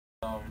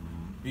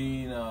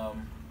being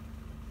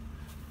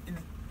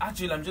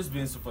actually, I'm just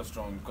being super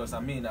strong because I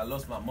mean I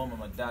lost my mom and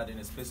my dad in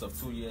a space of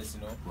 2 years,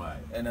 you know. Right.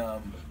 And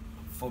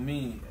for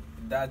me,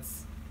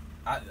 that's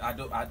I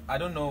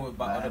don't know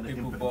about other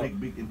people, but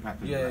big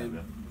impact. yeah,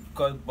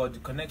 but the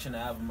connection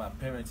I have with my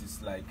parents is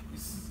like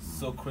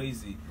so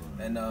crazy,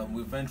 and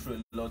we went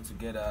through a lot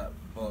together,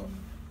 but.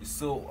 It's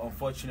so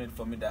unfortunate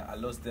for me that I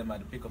lost them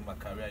at the peak of my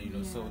career, you know.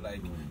 Yeah. So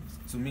like,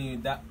 to me,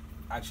 that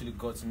actually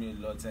got to me a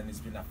lot, and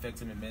it's been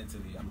affecting me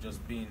mentally. I'm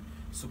just being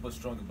super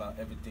strong about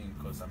everything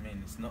because I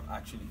mean, it's not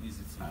actually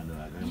easy to. I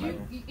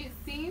know. It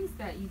seems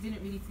that you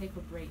didn't really take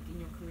a break in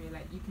your career.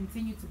 Like you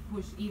continue to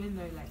push, even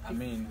though like. I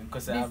mean,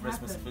 because I have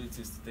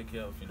responsibilities to take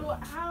care of, you know.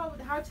 But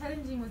how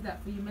challenging was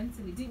that for you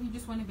mentally? Didn't you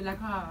just want to be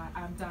like,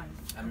 I'm done?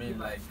 I mean,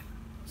 like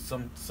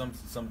some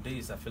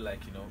days I feel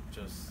like, you know,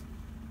 just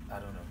I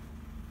don't know.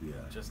 Yeah.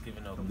 Just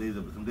giving up. Some days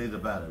are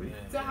bad, I mean.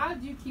 Yeah. So how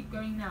do you keep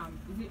going now?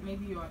 Is it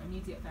maybe your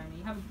immediate family?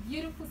 You have a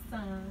beautiful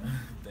son.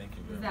 Thank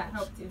you very much. Does that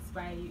help to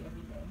inspire you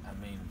every day? I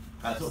mean,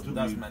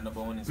 that's my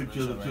number one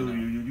inspiration. Pictures of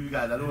you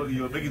guys, I don't know,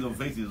 you were making some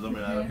faces or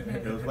something.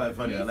 It was quite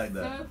funny. I like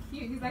that. So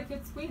cute. He's like your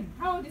twin.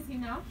 How old is he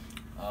now?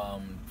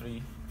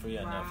 3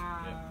 and a half.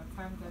 Wow,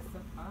 time goes so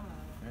fast.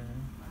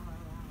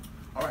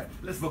 Wow. All right,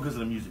 let's focus on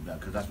the music now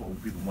because that's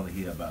what people want to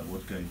hear about.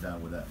 What's going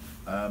down with that?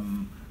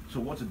 So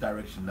what's the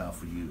direction now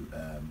for you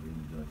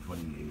in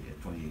 2018?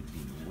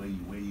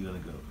 Where are you gonna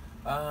go?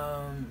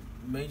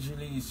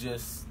 Majorly it's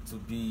just to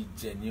be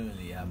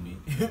genuinely happy.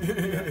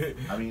 Yeah.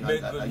 I mean,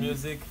 make good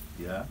music.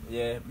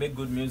 Yeah, make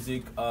good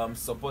music.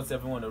 Support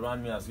everyone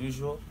around me as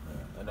usual.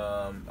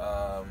 Yeah.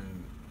 And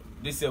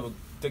this year we're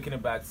taking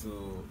it back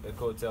to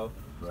Echo Hotel.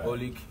 Right.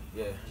 Olik,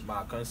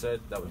 my concert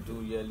that we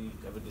do yearly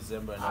every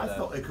December. And I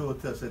thought Echo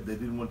Hotel said they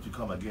didn't want you to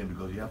come again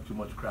because you have too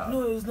much crowd.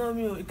 No, it's not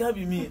me. It can't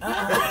be me. It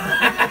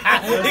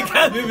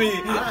can't be me.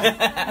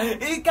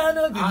 It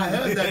cannot be me. I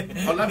heard that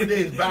Olamide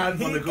is banned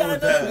from the Echo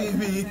Hotel. It cannot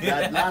be me.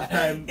 That last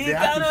time they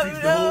had to fix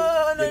the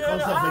whole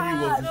concert venue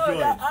was destroyed.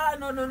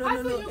 No.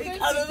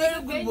 I'm a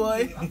very good boy.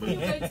 I thought you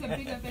were going to a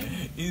bigger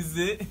venue. Is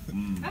it?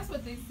 That's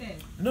what they said.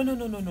 No.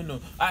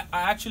 I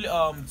actually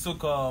took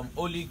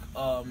Olik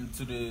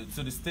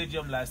to the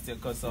stadium last year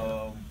because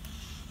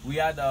we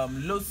had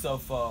loads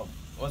of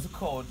what's it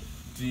called,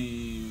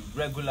 the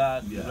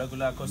regular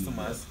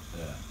customers.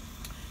 Yeah.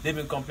 They've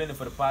been complaining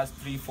for the past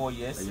 3-4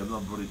 years. And you have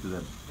not brought it to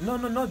them. No,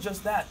 not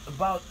just that.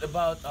 About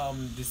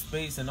the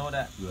space and all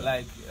that. Yeah.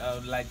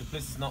 Like the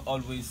place is not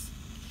always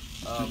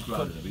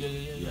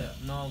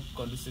not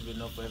conducive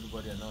enough for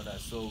everybody and all that.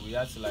 So we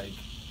had to like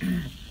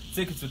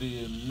take it to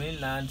the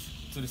mainland,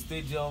 to the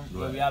stadium,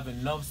 where we have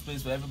enough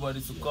space for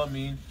everybody to come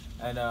in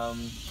and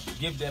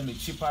give them a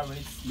cheaper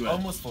rate,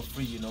 almost for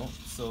free, you know.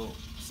 So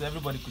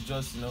everybody could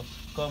just, you know,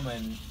 come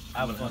and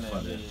have fun.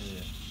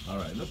 All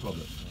right, no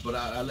problem. But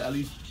at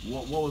least,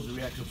 what was the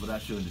reaction for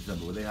that show in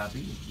December? Were they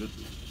happy?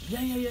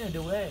 Yeah, they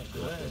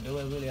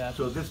were really happy.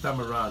 So this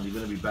time around, you're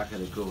going to be back at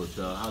the Echo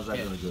Hotel. How's that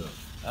going to go?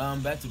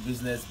 Back to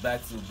business,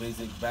 back to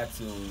basic, back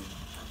to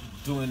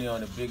doing it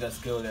on a bigger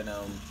scale and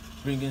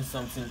bringing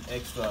something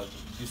extra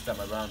this time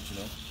around, you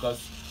know.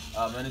 Because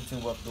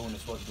anything worth doing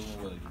is worth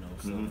doing well,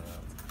 you know. So,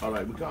 all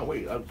right, we can't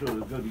wait. I'm sure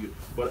it's going to be good.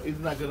 But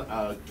isn't that going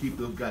to keep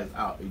those guys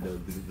out? You know,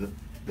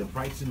 the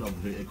pricing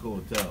of the Echo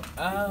Hotel.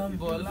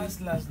 But last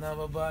now,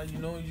 Baba, you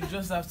know, you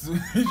just have to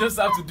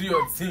do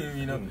your thing,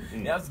 you know.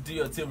 You have to do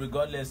your thing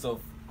regardless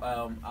of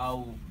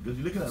how. Because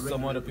you're looking at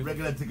some other people.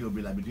 Regular ticket will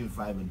be like between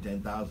 5,000 and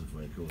 10,000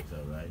 for Echo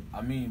Hotel, right?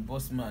 I mean,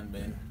 boss man,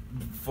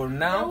 For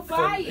now,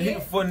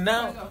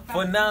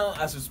 for now,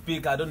 as we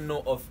speak, I don't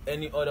know of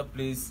any other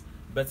place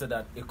better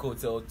than Echo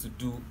Hotel to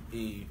do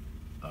a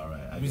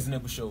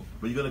reasonable show.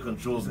 But you're gonna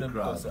control the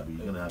crowd. I mean,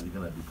 you're gonna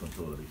be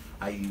control of it.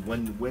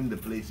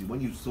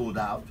 When you sold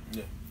out,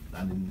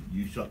 and then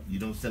you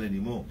don't sell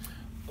anymore.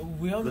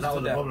 We always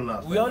do that. Problem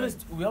last we time, always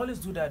we always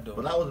do that though.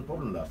 But that was a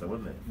problem last time,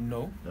 wasn't it?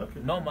 No.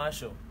 Okay. Not my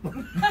show. Okay.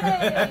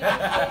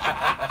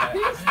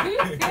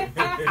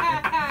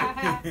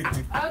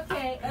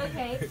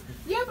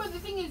 Yeah, but the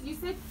thing is, you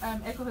said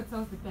Echo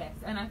Hotel's the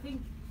best, and I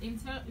think in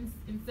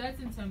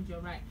certain terms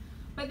you're right.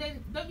 But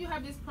then, don't you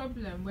have this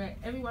problem where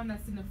everyone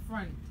that's in the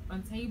front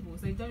on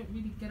tables, they don't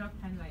really get up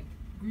and like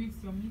groove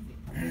to your music?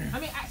 I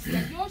mean, actually,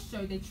 at your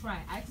show they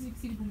try. I actually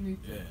see people move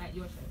at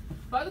your show.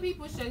 But other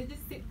people's shows, they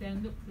just sit there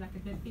and look like a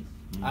dead fish.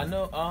 I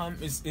know.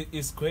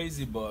 It's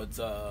crazy, but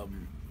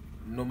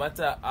no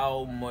matter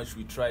how much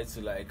we try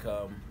to like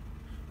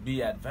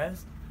be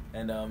advanced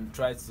and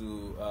try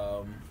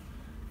to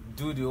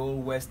do the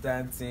whole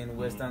Western thing,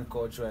 Western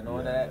culture and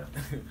all that,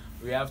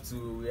 we have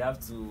to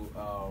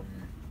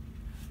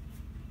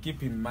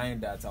keep in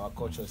mind that our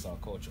culture is our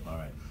culture. All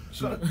right.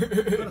 So,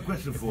 I've got a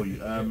question for you.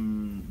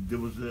 There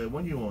was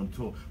when you were on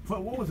tour.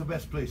 What was the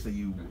best place that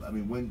you? I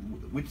mean,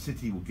 which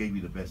city gave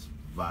you the best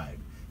vibe?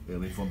 I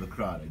mean, from the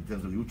crowd, in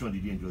terms of which one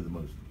did you enjoy the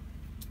most?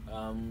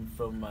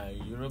 From my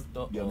Europe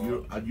tour.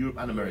 Europe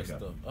and America.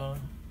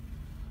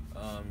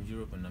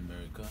 Europe and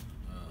America.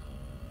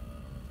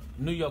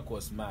 New York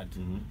was mad.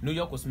 New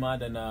York was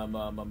mad, and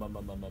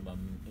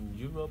in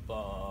Europe,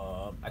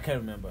 I can't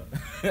remember.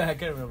 I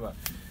can't remember.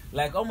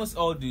 Like almost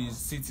all these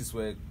cities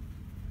were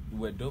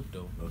dope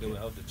though. Okay. They were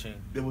out the chain.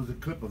 There was a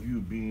clip of you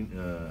being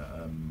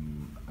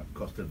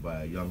accosted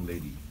by a young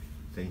lady,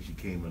 saying she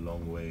came a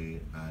long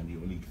way, and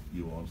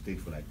you were on stage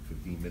for like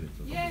 15 minutes or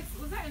something. Yes,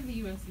 was that in the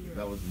US or Europe?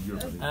 That was in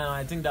Europe. I think.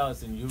 I think that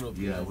was in Europe.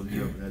 Yeah, it was in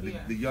Europe.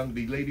 Yeah.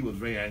 The lady was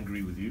very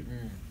angry with you,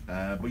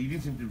 but you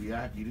didn't seem to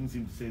react. You didn't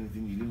seem to say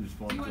anything. You didn't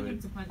respond You to want him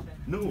it. to punch her?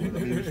 No, I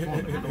mean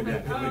respond. But don't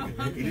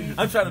react. He didn't-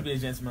 I'm trying to be a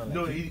gentleman.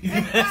 No, Like. he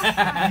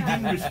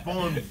didn't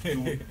respond.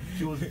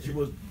 She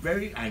was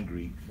very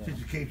angry. Since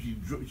she came,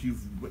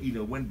 she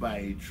went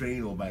by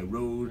train or by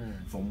road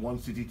from one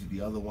city to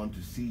the other one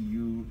to see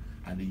you,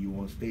 and then you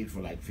were on stage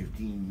for like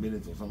 15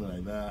 minutes or something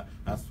like that.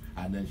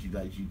 And then she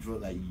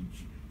felt like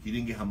she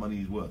didn't get her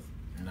money's worth.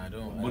 And I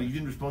don't. But you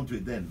didn't respond to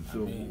it then. So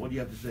what do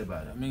you have to say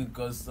about it? I mean,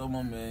 because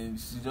someone, man,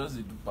 she just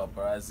do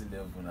paparazzi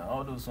level now.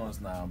 All those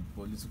ones now,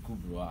 political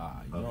bro.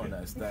 You don't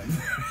understand.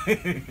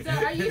 So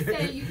are you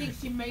saying you think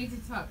she made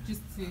it up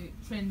just to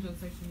trend on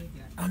social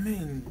media? I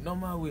mean,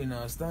 normal way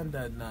now,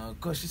 standard now,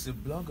 because she's a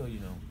blogger, you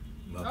know.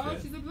 Oh, Okay.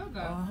 she's a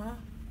blogger.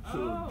 So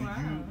Oh,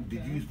 wow, did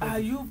okay. you spend? Are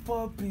you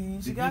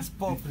popping? She got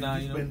pop now,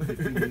 you know. Spend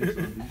 15 minutes on, did you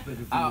spend 15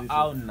 minutes Out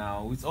on-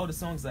 now with all the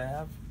songs I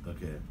have.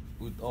 Okay.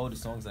 With all the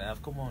songs I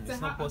have, come on, So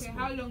it's not possible.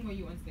 how long were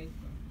you on stage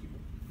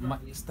for? My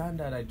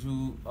standard, I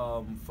do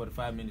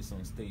 45 minutes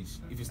on stage.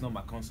 If it's not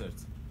my concert,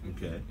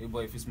 Okay. but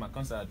if it's my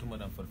concert, I do more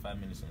than 45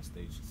 minutes on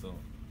stage. So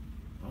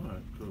All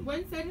right. Cool.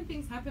 When certain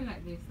things happen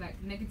like this,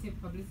 like negative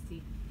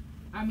publicity,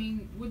 I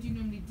mean, what do you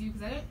normally do?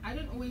 Because I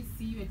don't always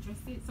see you address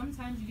it.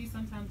 Sometimes you do,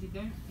 sometimes you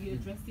don't. Do you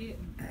address it?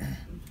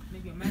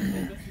 Maybe your manager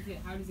addresses it.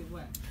 How does it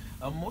work?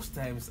 most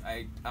times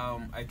I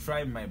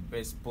try my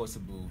best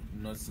possible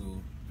not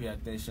to pay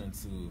attention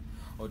to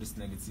all this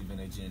negative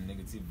energy and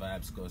negative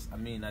vibes, because I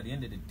mean at the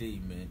end of the day,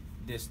 man,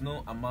 there's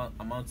no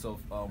amount of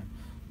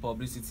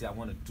publicity I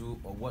want to do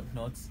or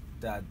whatnot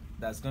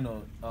that's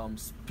gonna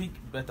speak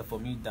better for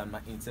me than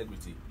my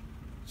integrity.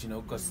 You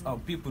know, because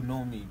people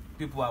know me,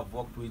 people I've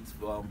worked with,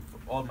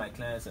 all my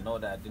clients and all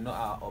that, they know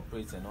how I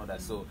operate and all that.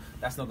 So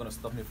that's not gonna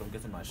stop me from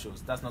getting my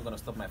shows. That's not gonna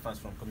stop my fans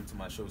from coming to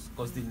my shows,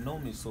 because they know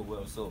me so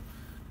well. So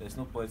there's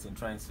no point in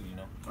trying to, you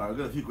know. All right, I've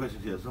got a few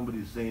questions here.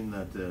 Somebody's saying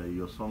that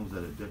your songs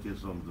are the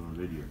dirtiest songs on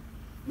the radio.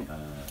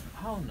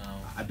 How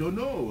now? I don't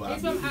know.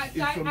 It's I from, mean,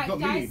 it's from Top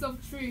Guys Mini.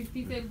 of Truth.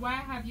 He said, "Why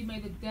have you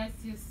made the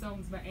dirtiest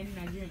songs by any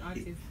Nigerian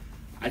artist?"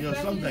 And your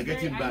This songs person are is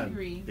getting very banned.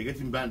 angry. They're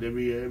getting banned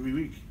every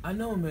week. I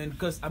know, man,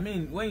 because I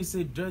mean, when you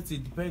say dirty,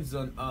 it depends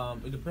on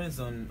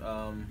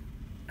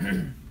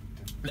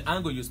the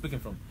angle you're speaking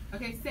from.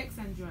 Okay, sex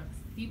and drugs.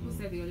 People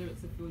say the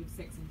lyrics are filled with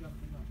sex and drugs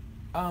and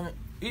all.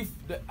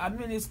 I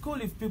mean, it's cool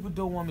if people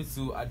don't want me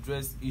to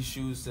address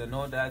issues and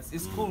all that.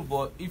 It's cool,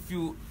 but if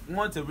you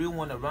want a real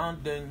one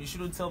around, then you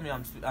shouldn't tell me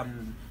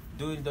I'm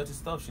doing dirty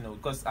stuff, you know.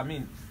 Because I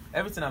mean,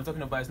 everything I'm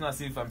talking about is not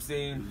as if I'm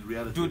saying It's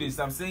reality. do this.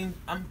 I'm saying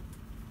I'm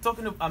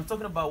talking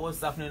about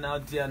what's happening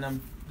out there, and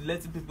I'm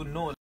letting people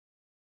know.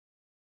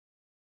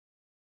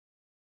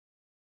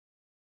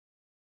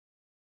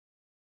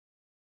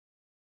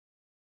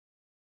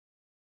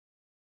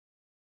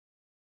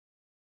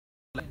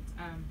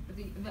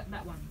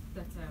 That one.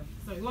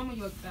 Sorry, the one where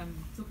you're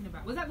talking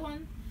about. Was that the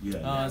one?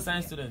 Yeah.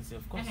 Science students, yeah,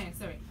 of course.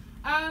 Sorry.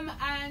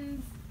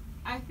 And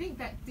I think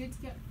that did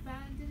get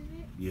banned, didn't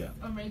it? Yeah.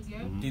 On radio.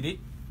 Did it?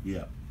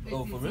 Yeah.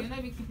 Oh, It for did, so real? you're not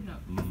even keeping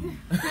up.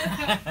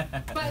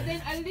 But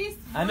then at least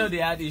I know they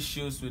had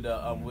issues with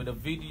the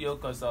video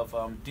because of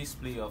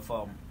display of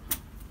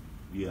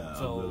Yeah.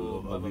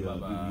 So,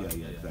 yeah,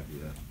 yeah. exactly.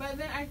 Yeah. But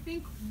then I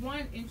think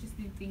one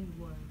interesting thing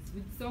was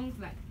with songs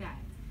like that,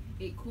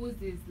 it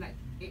causes like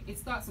it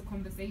starts a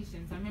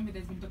conversation. So I remember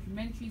there's been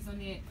documentaries on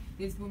it.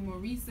 There's been more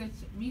research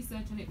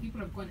on it. People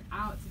have gone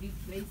out to these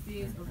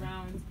places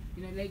around,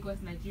 Lagos,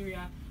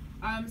 Nigeria.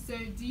 So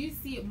do you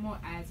see it more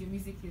as your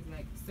music is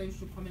like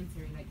social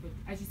commentary, like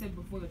as you said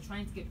before, you're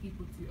trying to get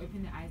people to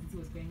open their eyes and see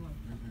what's going on?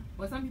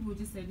 Or some people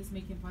just say just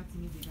making party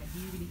music. Like, do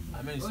you really think?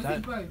 I mean, or is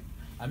it both?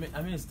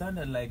 I mean,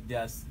 standard, like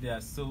there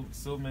are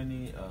so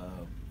many.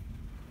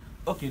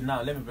 Okay,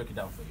 now let me break it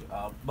down for you.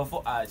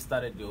 Before I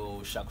started the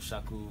whole shaku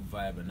shaku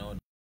vibe and all,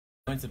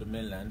 I went to the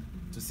mainland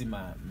to see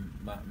my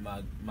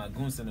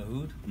goons in the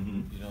hood.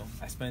 You know,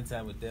 I spent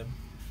time with them.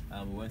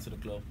 We went to the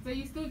club. So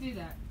you still do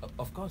that?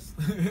 Of course.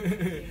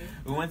 Okay.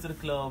 We went to the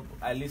club.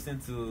 I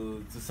listened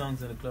to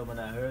songs in the club, and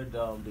I heard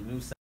the new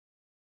sound.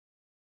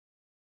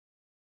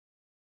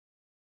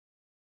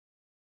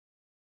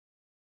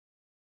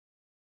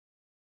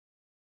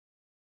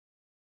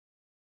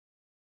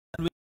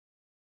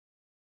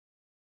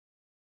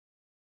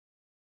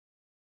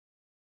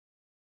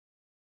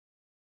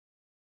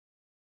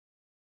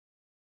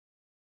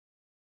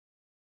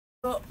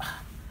 So,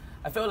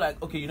 I felt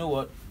like, okay, you know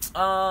what?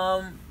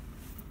 I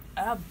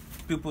have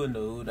people in the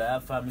hood. I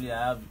have family.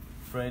 I have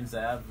friends.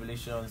 I have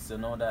relations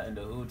and all that in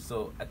the hood.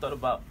 So I thought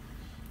about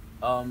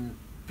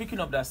picking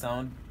up that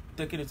sound,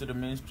 taking it to the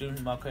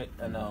mainstream market,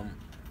 and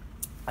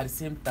at the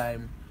same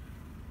time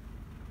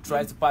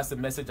try to pass the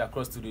message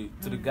across to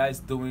the guys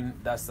doing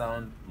that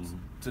sound,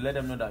 to let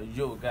them know that,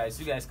 yo guys,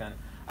 you guys can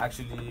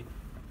actually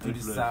do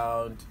this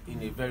sound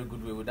in a very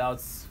good way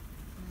without,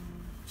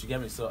 you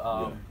get me?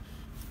 So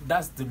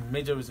that's the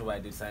major reason why I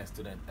did science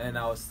student, and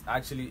I was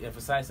actually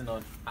emphasizing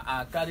on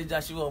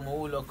Khadija, she was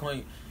my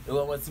coin.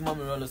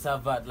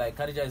 Harvard. Like,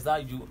 Khadija, is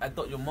that you? I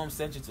thought your mom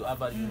sent you to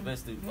Harvard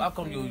University. How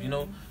come you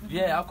know?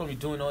 Yeah, how come you're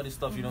doing all this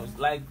stuff? You know,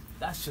 like,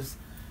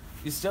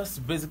 it's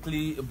just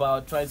basically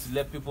about trying to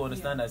let people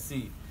understand that,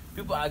 see,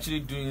 people are actually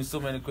doing so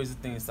many crazy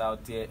things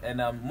out there,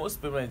 and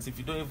most parents, if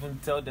you don't even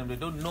tell them, they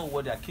don't know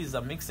what their kids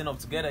are mixing up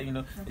together. You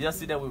know, they just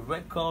sit there with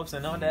red cups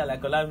and all that,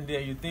 like Olamide,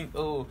 and you think,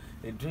 oh,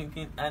 they're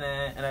drinking,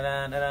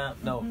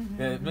 no,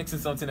 they're mixing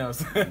something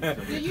else. Do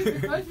you,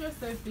 because you're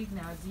so big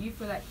now, do you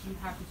feel like you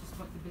have this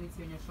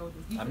responsibility on your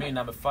shoulders? I mean,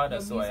 like I'm a father,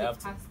 so I have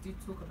to. Has to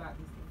talk about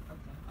these things.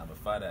 I'm a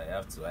father, I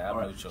have to. I have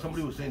no choice.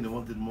 Somebody was saying they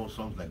wanted more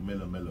songs like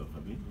Mellow Mellow. I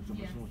mean,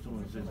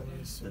 someone says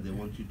that they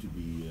want you to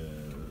be.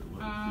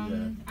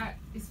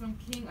 It's from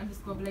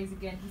King_Blaze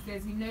again. He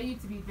says, we know you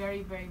to be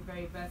very, very,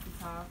 very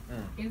versatile.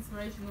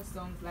 Inspirational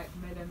songs like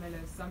Mellow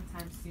Mellow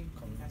sometime soon.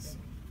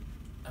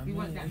 We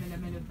want that Mellow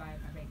Mellow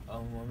vibe, I think.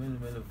 Mellow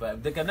Mellow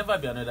vibe. There can never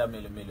be another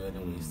Mellow Mellow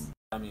anyways.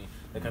 I mean,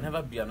 there can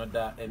never be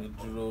another any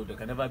Duro. There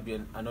can never be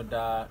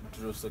another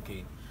Duro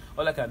Soke.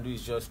 All I can do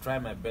is just try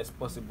my best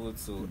possible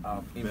to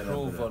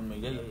improve on me.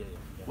 Yeah.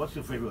 What's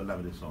your favorite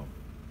Olamide song?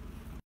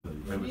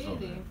 Really?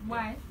 Song?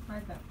 Why? Why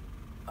is that?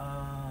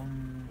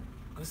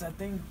 Because I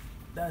think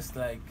that's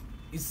like,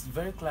 it's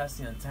very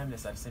classy and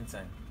timeless at the same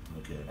time.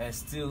 Okay. And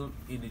still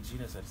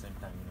indigenous at the same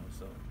time, you know.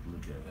 So.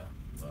 Okay. Yeah.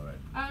 All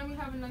right. We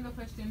have another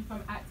question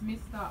from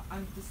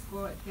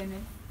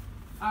 @Mr_Dennis.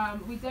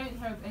 We don't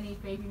hear of any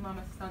baby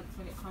mama stunts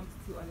when it comes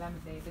to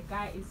Olamide. The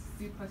guy is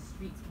super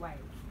street wild.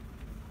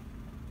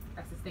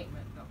 That's a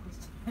statement, not a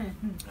question.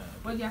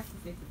 What do you have to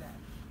say to that?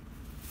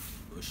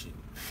 Oh shit.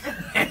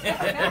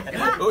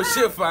 Oh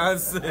shit,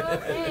 fans.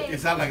 Okay. It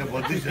sounds like a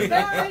politician. No,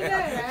 I know,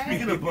 right?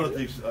 Speaking of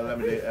politics,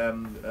 Olamide,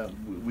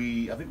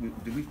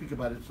 did we speak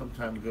about it some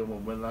time ago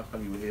when last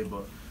time you were here?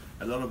 But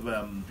a lot of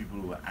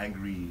people were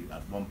angry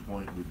at one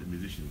point with the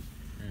musicians,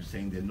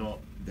 saying they're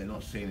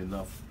not saying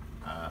enough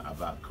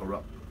about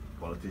corrupt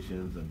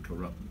politicians and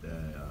corrupt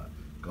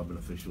government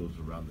officials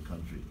around the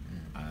country,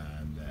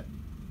 and that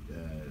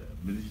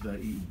musicians are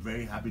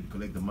very happy to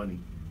collect the money,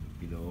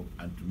 you know,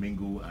 and to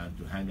mingle and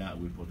to hang out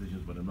with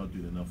politicians, but they're not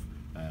doing enough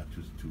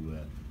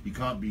you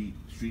can't be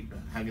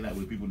hanging out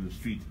with people in the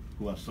street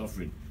who are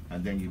suffering,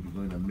 and then you'll be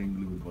going and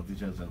mingling with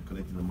politicians and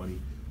collecting the money.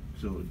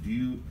 So do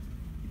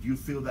you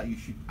feel that you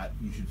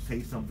should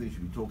say something, you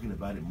should be talking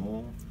about it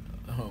more?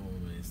 Oh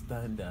man,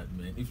 standard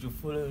man. If you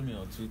follow me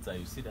on Twitter,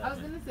 you see that. I was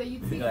gonna say you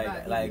think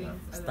like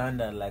about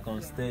standard, like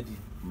unsteady.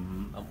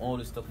 I'm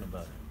always talking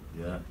about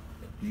it. Yeah.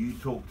 Do you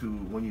talk to,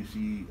 when you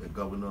see a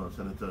governor or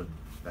senator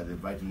that's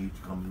inviting you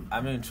to come?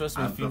 I mean, trust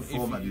me, and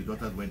perform at your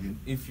daughter's wedding.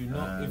 If you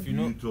know,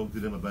 you talk to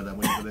them about that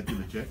when you're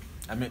collecting the check?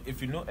 I mean, if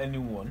you know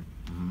anyone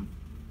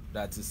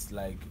that is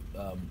like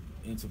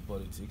into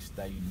politics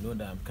that you know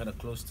that I'm kind of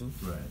close to,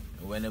 right?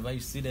 Whenever you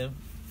see them,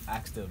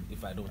 ask them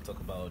if I don't talk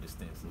about all these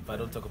things. If I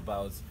don't talk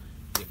about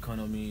the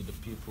economy, the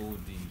people,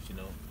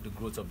 the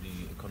growth of the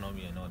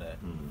economy and all that,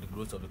 the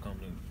growth of the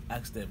company,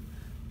 ask them.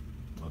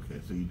 Okay,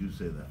 so you do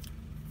say that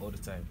all the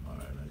time. All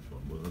right, nice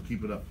one. We'll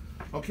keep it up.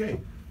 Okay,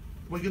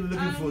 we're gonna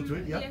looking forward to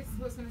it. Yeah. Yes,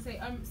 I was gonna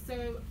say.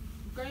 So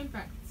going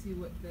back to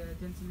what the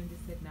gentleman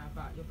just said now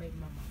about your baby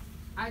mama,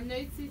 I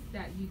noticed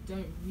that you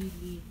don't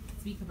really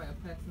speak about your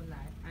personal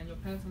life, and your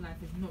personal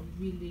life is not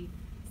really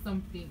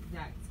something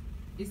that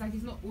it's like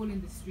it's not all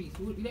in the streets.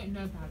 You don't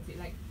know about it.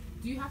 Like,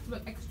 do you have to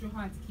work extra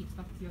hard to keep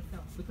stuff to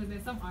yourself? Because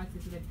there's some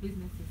artists who have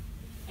businesses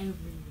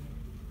everywhere,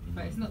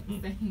 but it's not the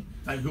same.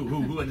 Like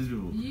who are these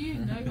people? You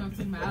know who I'm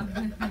talking about.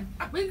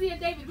 Wizzy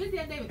and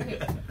David. Okay.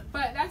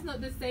 But that's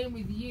not the same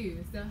with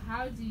you. So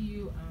how do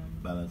you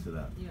balance it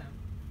out? Yeah.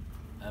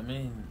 I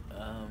mean,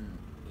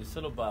 it's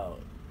all about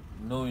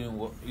knowing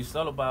what. It's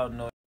all about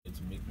knowing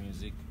to make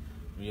music.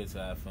 I'm here to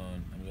have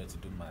fun. I'm here to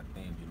do my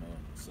thing, you know.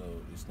 So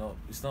it's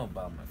not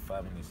about my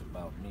family. It's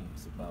about me.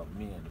 It's about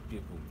me and the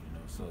people, you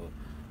know. So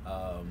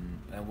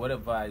and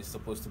whatever is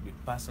supposed to be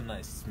personal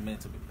is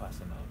meant to be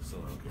personal. So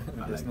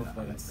there's no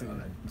point in saying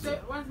that. So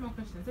one more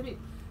question.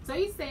 So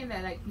you're saying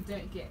that like you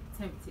don't get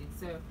tempted.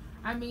 So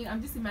I mean,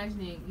 I'm just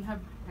imagining you have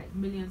like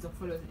millions of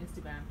followers on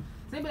Instagram.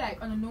 So maybe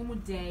like on a normal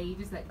day, you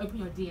just like open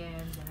your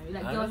DMs and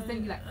like girls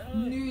send you like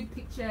nude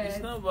pictures. It's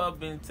not about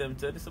being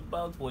tempted. It's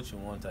about what you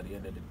want at the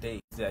end of the day.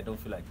 I don't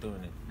feel like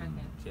doing it.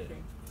 Okay. Yeah.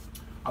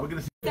 Are we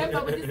gonna see?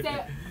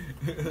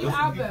 New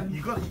album.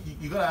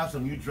 You gotta have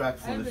some new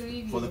tracks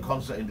for the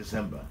concert in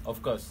December.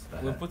 Of course,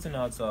 we're putting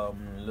out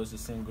lots of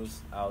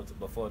singles out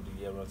before the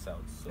year runs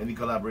out. So. Any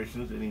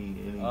collaborations?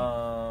 Any?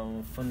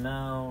 For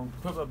now,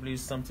 probably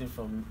something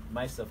from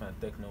myself and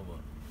Technova.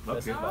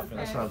 Okay,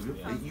 that sounds good.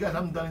 Yeah. You guys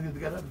haven't done anything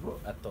together before?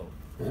 At all.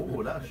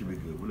 Oh, that should be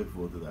good. We look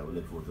forward to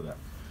that.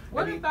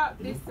 What about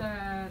this,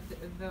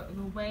 the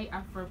way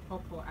Afro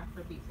pop or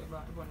Afro beats,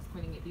 whatever everyone is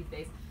calling it these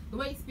days, the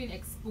way it's been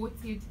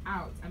exported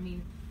out? I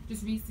mean,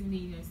 just recently,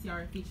 you know,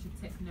 Ciara featured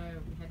Techno.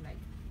 We had like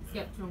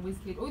Skepta and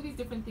Wizkid, all these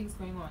different things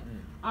going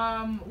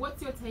on.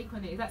 What's your take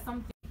on it? Is that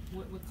something?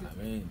 What's your I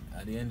mean,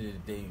 at the end of the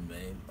day,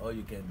 man, all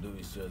you can do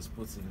is just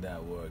put in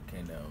that work,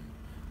 and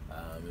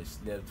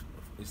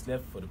it's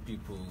left for the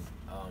people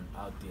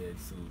out there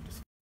to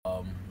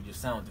your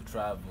sound to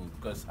travel.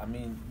 Because I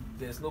mean,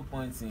 there's no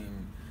point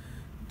in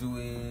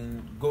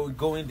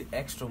going the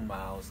extra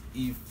miles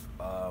if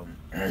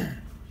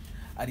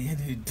at the end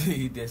of the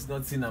day there's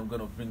nothing I'm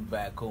gonna bring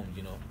back home,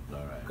 you know.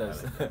 All right.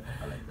 Because I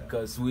like that.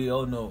 because we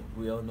all know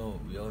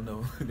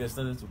there's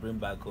nothing to bring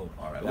back home.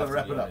 All right, we're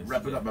gonna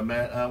wrap it up, my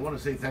man. I want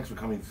to say thanks for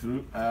coming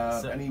through.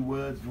 Any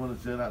words you want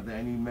to say out there?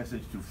 Any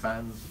message to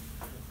fans,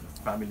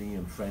 family,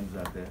 and friends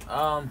out there?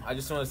 I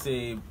just want to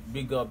say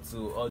big up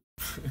to all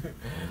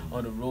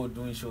on the road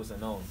doing shows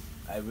and all.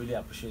 I really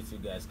appreciate you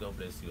guys. God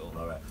bless you all.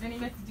 All right. Any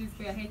messages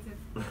for your haters?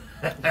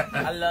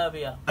 I love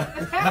you.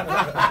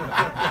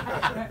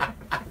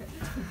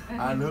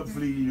 And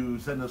hopefully you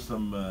send us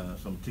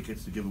some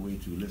tickets to give away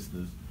to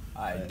listeners.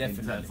 In time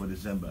Definitely for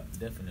December.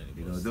 Definitely.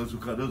 You know, those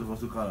of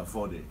us who can't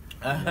afford it.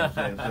 You know what I'm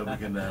saying? So we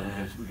can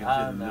sit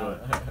and do it.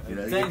 You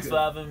know, Thanks for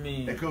having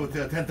me. It could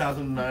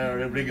 10,000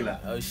 naira regular.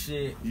 Oh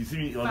shit. You see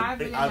me $5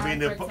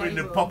 million in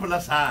the popular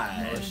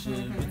side. Oh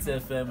shit. It's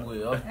FM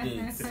with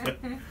updates.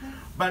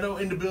 Bano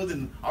in the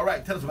building. All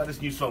right, tell us about this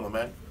new song,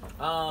 man.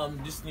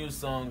 This new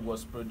song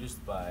was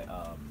produced by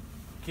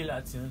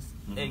Killer Tunes,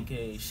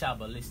 aka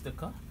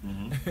Shabalistica.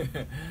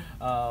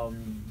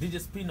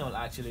 DJ Spinall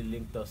actually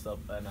linked us up,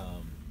 and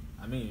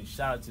I mean,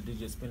 shout out to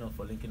DJ Spinall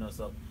for linking us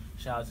up.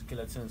 Shout out to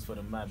Killer Tunes for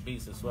the mad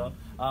bass as well.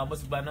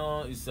 But by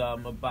now is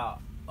about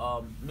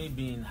me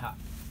being hot,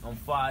 on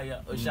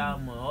fire,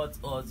 Oshama, hot,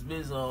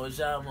 based on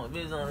Oshama,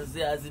 based on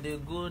say as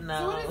it go now.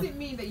 So what does it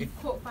mean that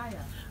you've caught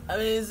fire? I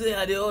mean, say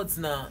are they hot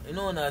now? You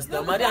know,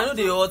 understand? No, I know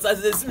they hot.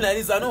 As they seem like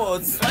this, I know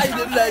hot. Why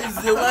they be like this?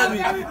 They want me.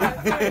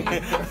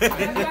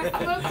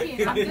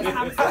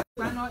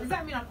 Does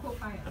that mean I've caught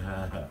fire?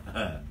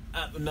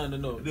 No.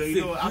 You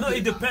See, know,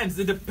 it depends.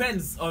 It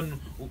depends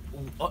on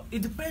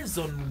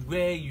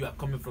where you are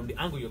coming from, the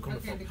angle you're coming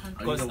from.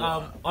 Because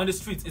on the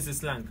streets it's a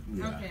slang.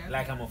 Yeah. Okay.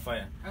 Like I'm on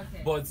fire.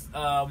 Okay. But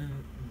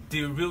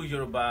the real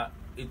Yoruba,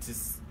 it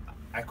is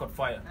I caught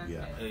fire. Okay.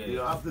 Yeah. You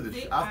know, after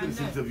this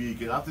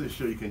interview, after the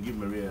show, you can give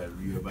Maria a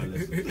Yoruba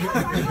lesson. No, I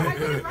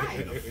got it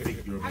right.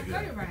 Fake Yoruba I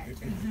got it right.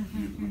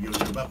 Your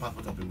Yoruba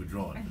passport has been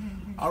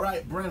withdrawn. All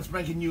right, brand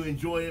spanking new.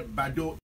 Enjoy it. Bado